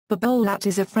Babolat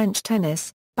is a French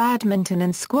tennis, badminton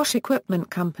and squash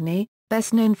equipment company,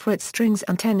 best known for its strings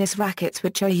and tennis rackets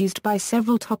which are used by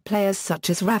several top players such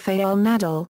as Rafael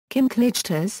Nadal, Kim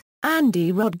Clijsters,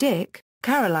 Andy Roddick,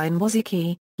 Caroline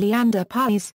Wozniacki, Leander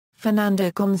Paes,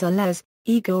 Fernando González,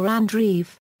 Igor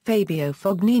Andreev, Fabio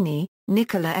Fognini,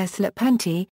 Nicola S.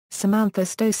 Lepenti, Samantha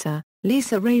Stosa,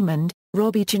 Lisa Raymond,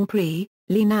 Robby Ginepri,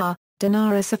 Lina,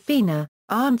 Dinara Safina,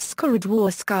 Arndt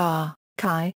Skuradworska,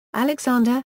 Kai,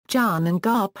 Alexander, Jan and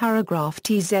Gar Paragraph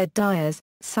TZ Diaz,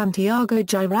 Santiago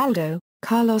Giraldo,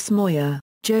 Carlos Moyà,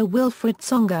 Jo-Wilfried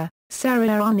Tsonga, Sarah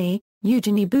Arani,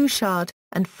 Eugenie Bouchard,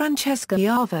 and Francesca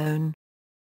Iavone.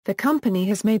 The company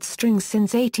has made strings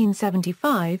since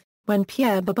 1875, when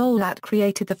Pierre Babolat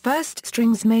created the first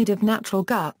strings made of natural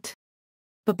gut.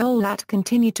 Babolat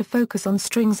continued to focus on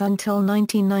strings until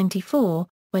 1994,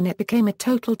 when it became a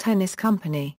total tennis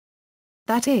company.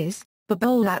 That is,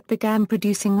 Babolat began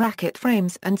producing racket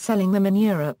frames and selling them in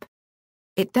Europe.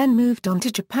 It then moved on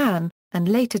to Japan, and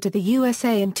later to the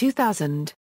USA in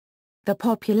 2000. The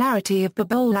popularity of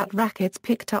Babolat rackets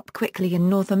picked up quickly in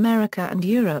North America and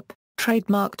Europe,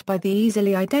 trademarked by the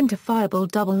easily identifiable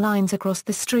double lines across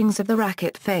the strings of the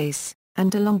racket face,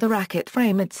 and along the racket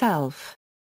frame itself.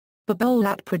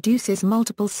 Babolat produces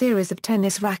multiple series of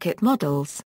tennis racket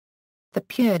models. The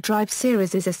Pure Drive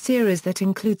series is a series that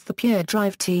includes the Pure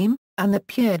Drive Team, and the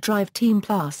Pure Drive Team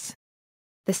Plus.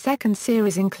 The second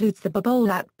series includes the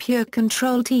Babolat Pure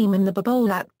Control Team and the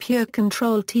Babolat Pure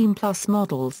Control Team Plus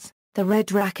models, the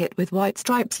red racket with white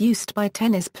stripes used by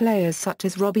tennis players such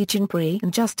as Robby Ginepri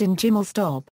and Justin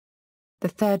Gimelstob. The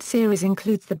third series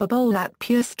includes the Babolat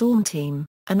Pure Storm Team,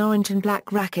 an orange and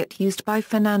black racket used by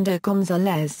Fernando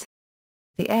González.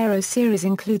 The Aero series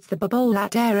includes the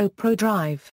Babolat AeroPro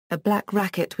Drive, a black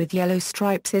racket with yellow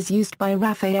stripes is used by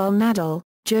Rafael Nadal,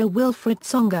 Jo-Wilfried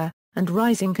Tsonga, and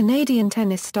rising Canadian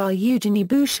tennis star Eugenie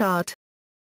Bouchard.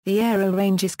 The Aero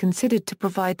Range is considered to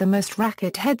provide the most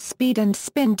racket head speed and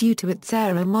spin due to its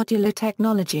Aero modular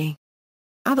technology.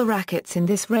 Other rackets in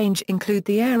this range include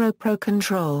the AeroPro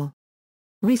Control.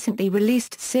 Recently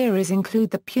released series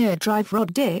include the Pure Drive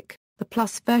Roddick, the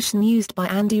Plus version used by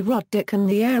Andy Roddick, and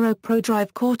the AeroPro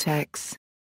Drive Cortex.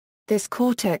 This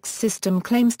Cortex system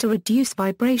claims to reduce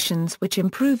vibrations which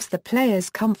improves the player's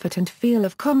comfort and feel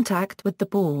of contact with the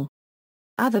ball.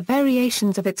 Other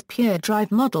variations of its Pure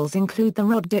Drive models include the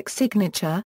Roddick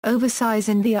Signature, Oversize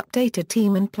and the updated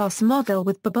Team and Plus model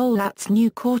with Babolat's new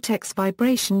Cortex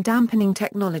vibration dampening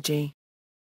technology.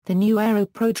 The new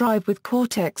AeroPro Drive with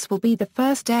Cortex will be the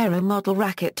first Aero model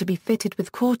racket to be fitted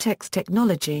with Cortex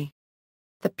technology.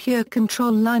 The Pure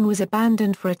Control line was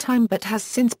abandoned for a time but has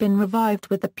since been revived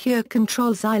with the Pure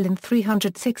Control Xylem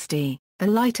 360, a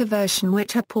lighter version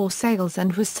which had poor sales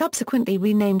and was subsequently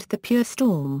renamed the Pure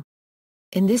Storm.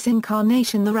 In this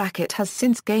incarnation the racket has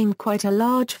since gained quite a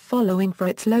large following for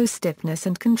its low stiffness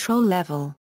and control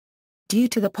level. Due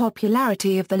to the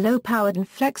popularity of the low-powered and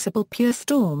flexible Pure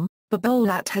Storm,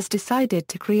 Babolat has decided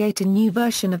to create a new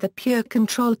version of the Pure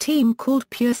Control Team called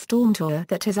Pure Storm Tour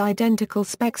that has identical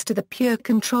specs to the Pure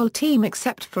Control Team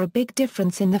except for a big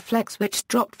difference in the flex which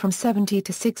dropped from 70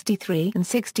 to 63 and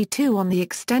 62 on the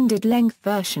extended length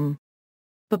version.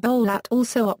 Babolat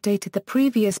also updated the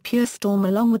previous Pure Storm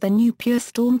along with a new Pure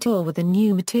Storm Tour with a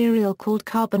new material called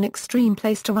Carbon Extreme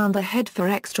placed around the head for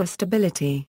extra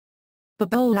stability.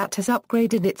 Babolat has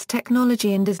upgraded its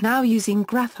technology and is now using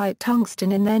graphite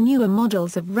tungsten in their newer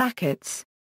models of rackets.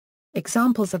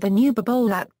 Examples of the new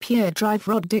Babolat Pure Drive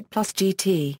Roddick Plus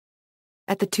GT.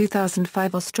 At the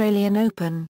 2005 Australian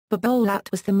Open, Babolat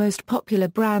was the most popular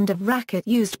brand of racket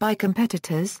used by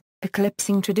competitors,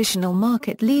 eclipsing traditional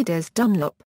market leaders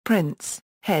Dunlop, Prince,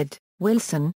 Head,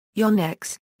 Wilson,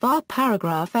 Yonex, VAR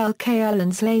Paragraph LKL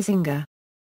and Slazenger.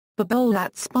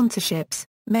 Babolat sponsorships,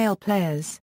 male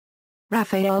players.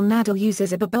 Rafael Nadal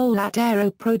uses a Babolat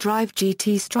AeroPro Drive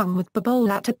GT strung with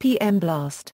Babolat APM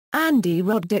Blast. Andy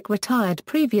Roddick retired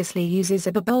previously uses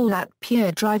a Babolat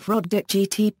Pure Drive Roddick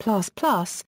GT++.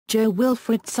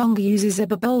 Jo-Wilfried Tsonga uses a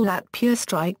Babolat Pure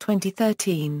Strike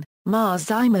 2013.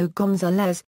 Marzimo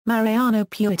González, Mariano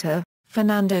Puerta,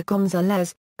 Fernando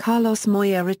González, Carlos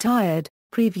Moyà retired,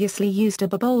 previously used a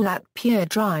Babolat Pure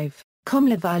Drive.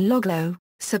 Comlevi Loglo,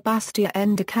 Sebastia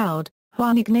Endicaud,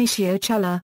 Juan Ignacio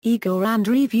Chela, Igor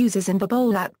Andreev uses an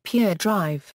Babolat Pure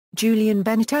Drive, Julian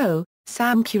Benito,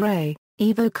 Sam Curé,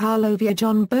 Ivo Karlovia,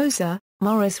 John Boza,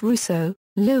 Maurice Russo,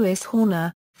 Luis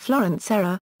Horner, Florent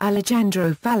Serra,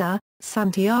 Alejandro Falla,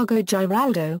 Santiago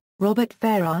Giraldo, Robert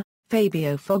Ferrer,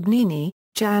 Fabio Fognini,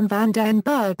 Jan van den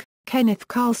Berg, Kenneth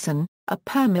Carlson, A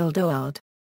Permil Doard,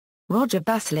 Roger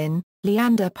Vaslin,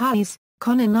 Leander Paes,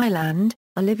 Conor Nyland,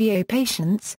 Olivier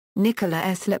Patience, Nicola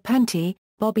S. Lepenti,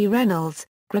 Bobby Reynolds,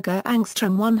 Gregor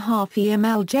Angstrom 1/2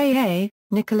 EMLJA,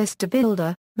 Nicholas de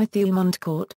Vilder, Matthew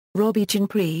Montcourt, Robby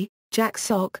Ginepri, Jack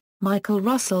Sock, Michael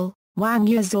Russell, Wang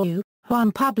Yazou,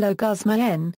 Juan Pablo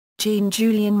Guzman,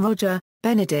 Jean-Julien Roger,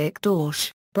 Benedict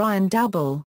Dorsch, Brian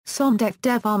Double, Somdev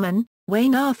Devarman,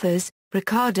 Wayne Arthurs,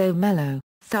 Ricardo Mello,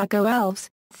 Thago Elves,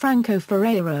 Franco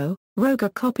Ferreiro, Roger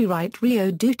Copyright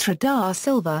Rio Dutra da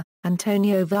Silva,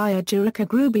 Antonio Villa Jurica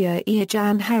Grubia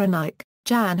Jan Haranik,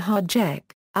 Jan Hardjek,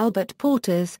 Albert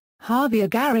Porters, Javier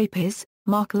Garipes,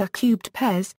 Mark La Cubed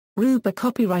Pez, Ruba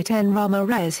Copyright N.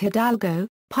 Ramirez Hidalgo,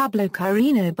 Pablo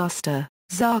Carino Buster,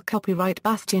 Zar Copyright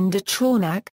Bastian de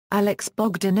Tronac, Alex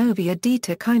Bogdanovia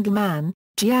Dieter Kindelman,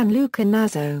 Gianluca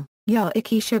Nazzo,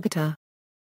 Yaiki Shugata,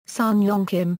 Sun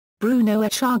Yongkim, Bruno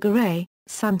Echagare,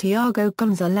 Santiago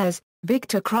Gonzalez,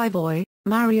 Victor Krivoy,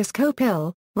 Marius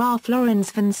Kopil, Ralph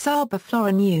Lorenz van Saba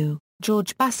Florenu,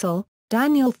 George Bassel,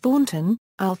 Daniel Thornton,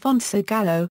 Alfonso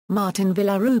Gallo, Martin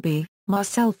Villaruby,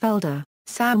 Marcel Felder,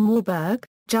 Sam Warburg,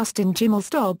 Justin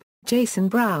Gimelstob, Jason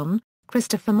Brown,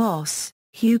 Christopher Moss,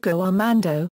 Hugo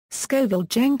Armando, Scoville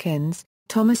Jenkins,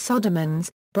 Thomas Sodermans,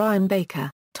 Brian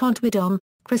Baker, Todd Widom,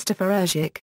 Christopher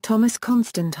Erzik, Thomas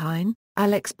Constantine,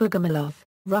 Alex Bogomolov,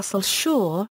 Russell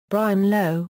Shaw, Brian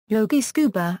Lowe, Yogi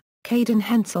Scuba, Caden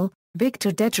Hensel,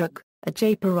 Victor Dedrick,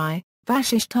 Ajay Parai,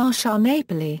 Vashish Tarsha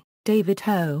Napoli, David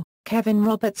Ho, Kevin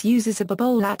Roberts uses a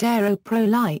Babolat AeroPro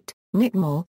Lite, Nick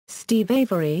Moore, Steve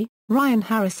Avery, Ryan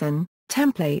Harrison,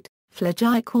 Template,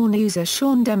 Flagey Corn user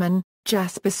Sean Demon,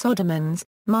 Jasper Sodermans,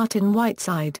 Martin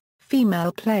Whiteside,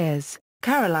 female players,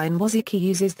 Caroline Wozicki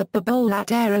uses the Babolat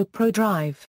AeroPro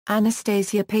Drive,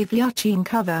 Anastasia Pavlyuchin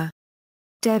cover.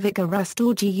 Devika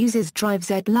Rastorji uses Drive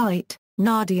Z Lite,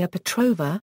 Nadia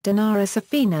Petrova, Dinara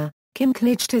Safina, Kim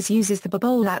Clijsters uses the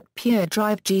Babolat Pure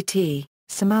Drive GT,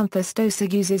 Samantha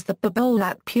Stosa uses the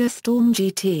Babolat Pure Storm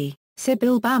GT,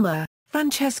 Sibyl Bama,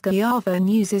 Francesca Yavon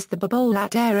uses the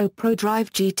Babolat AeroPro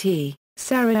Drive GT,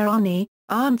 Sarah Arani,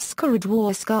 Ernst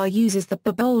Radworska uses the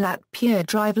Babolat Pure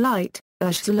Drive Lite,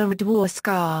 Ursula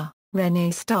Radworska,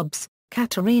 Renee Stubbs,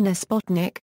 Katerina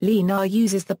Spotnik, Lena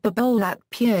uses the Babolat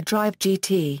Pure Drive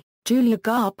GT, Julia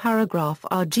Gar Paragraph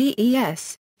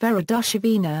RGES, Vera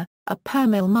Dushavina,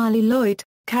 Permil Miley Lloyd,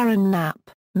 Karen Knapp,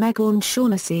 Megan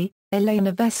Shaughnessy,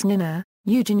 Elena Vesnina,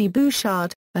 Eugenie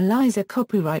Bouchard, Eliza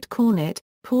Copyright Cornet,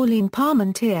 Pauline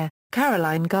Parmentier,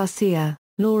 Caroline Garcia,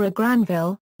 Laura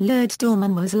Granville, Lourdes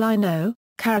Dorman Lino,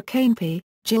 Cara Canepy,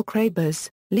 Jill Krabers,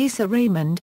 Lisa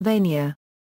Raymond, Vania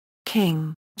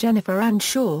King, Jennifer Ann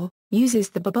Shaw, uses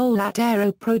the Babolat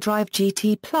AeroPro Drive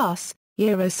GT Plus,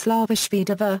 Yaroslava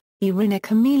Shvedova, Irina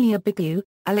Camelia Bigu,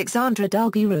 Alexandra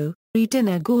Dalgiru,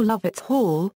 Redina Gorlovitz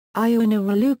Hall, Iona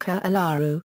Raluca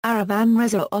Alaru, Aravan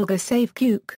Reza Olga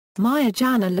Savkyuk, Maya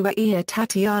Jana Luia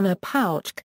Tatiana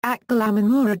Pauchk, Akdal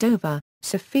Muradova,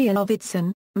 Sofia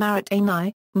Lovidson, Marit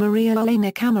Anai, Maria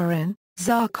Elena Cameron,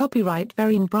 Zar Copyright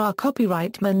Verin Bra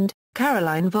Copyright Mund,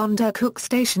 Caroline von der Cook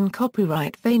Station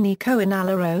Copyright Vani Cohen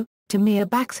Alaro, Tamir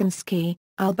Baksinski,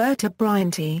 Alberta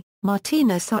Bryantty,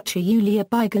 Martina Sucher Yulia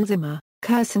Beigelzimmer,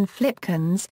 Kirsten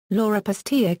Flipkins, Laura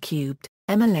Pastia Cubed,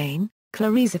 Emma Lane,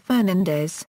 Clarissa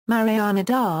Fernandez, Mariana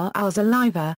da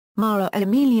Alzaliva, Mara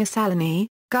Emilia Salani,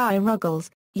 Guy Ruggles,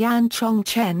 Yan Chong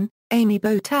Chen, Amy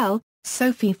Botel,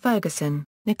 Sophie Ferguson,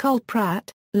 Nicole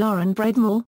Pratt, Lauren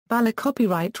Bredmore, Bala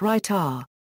Copyright Right R.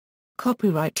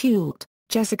 Copyright Ult,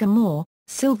 Jessica Moore,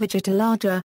 Silvija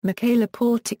Talaja, Michaela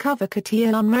Portikova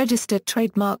Katia Unregistered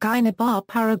Trademark Ina Bar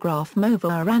Paragraph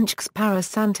Mova Ranchks Para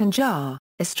Santanjar,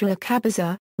 Estrella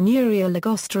Cabaza, Nuria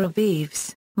Lagostra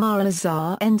Vives, Mara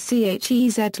Lazar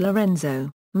Nchez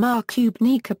Lorenzo, Mar Cube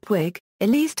Nika Puig,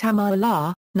 Elise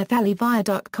Tamala, Nathalie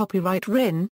Viaduct Copyright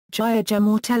Rin, Jaya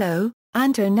Mortello,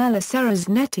 Antonella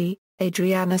Serraznetti,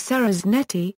 Adriana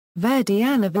Serraznetti,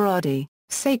 Verdiana Varadi,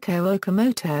 Seiko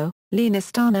Okamoto, Lena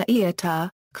Stana Iata,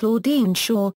 Claudine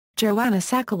Shaw, Joanna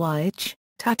Sakowicz,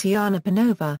 Tatiana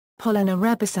Panova, Polina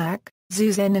Rebasak,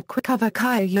 Zuzana Kwikova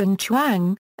Kaya Yun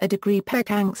Chuang, A Degree Pek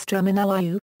Angstrom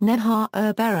Inawayu, Neha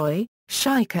Erberoy,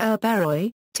 Shaika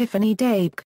Erberoy, Tiffany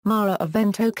Dabke, Mara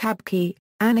Avento Kabki,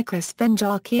 Annika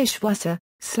Svenjarki Ishwasa,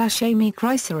 Amy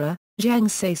Kreisera, Zheng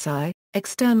Sesai,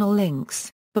 External links,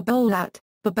 Babolat,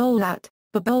 Babolat,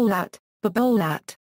 Babolat, Babolat.